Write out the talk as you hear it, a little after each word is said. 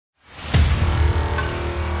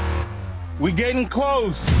We getting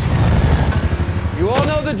close. You all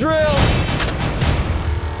know the drill.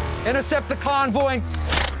 Intercept the convoy.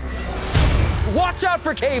 Watch out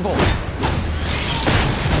for cable.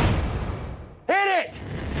 Hit it!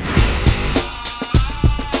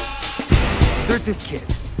 There's this kid.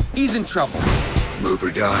 He's in trouble. Move or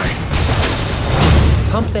die.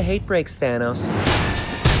 Pump the hate brakes, Thanos.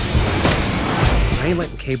 I ain't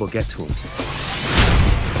letting Cable get to him.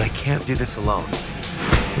 But I can't do this alone.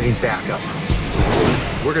 We need backup.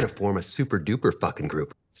 We're gonna form a super duper fucking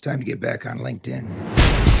group. It's time to get back on LinkedIn.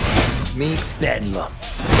 Meet Bedlam.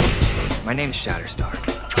 My name's Shatterstar.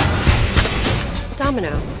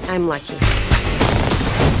 Domino, I'm Lucky.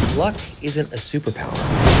 Luck isn't a superpower.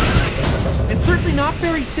 And certainly not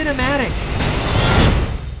very cinematic.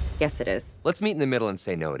 Yes, it is. Let's meet in the middle and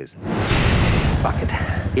say no, it isn't. Fuck it.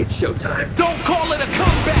 It's showtime. Don't call it a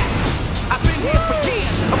comeback. I've been here for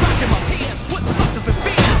years. I'm rocking my peers, putting suckers in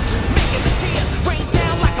fear, making the tears rain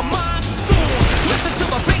down like a monsoon. Listen to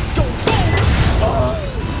my bass go boom.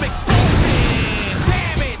 Explosion.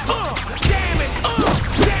 Damage. Damage.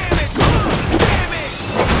 Damage.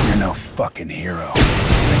 You're no fucking hero.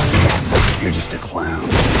 You're just a clown.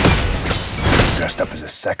 Dressed up as a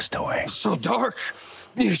sex toy. So dark.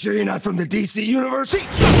 You sure you're not from the DC universe? And made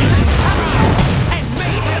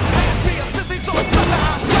him pass me a sissy, so it's something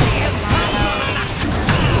I'm saying.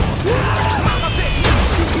 Mama said,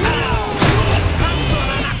 knock you out. I'm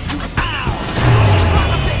gonna knock you out.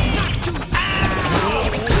 Mama said, knock you out.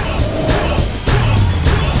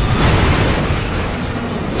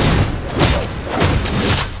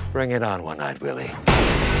 Bring it on, One-Eyed Willie.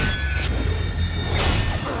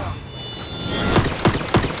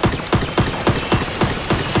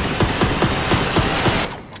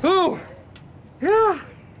 Ooh! Yeah!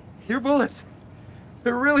 Your bullets.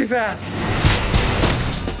 They're really fast.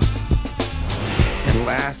 And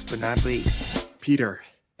last but not least, Peter.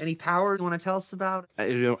 Any power you want to tell us about? I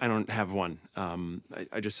don't have one.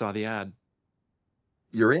 I just saw the ad.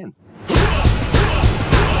 You're in.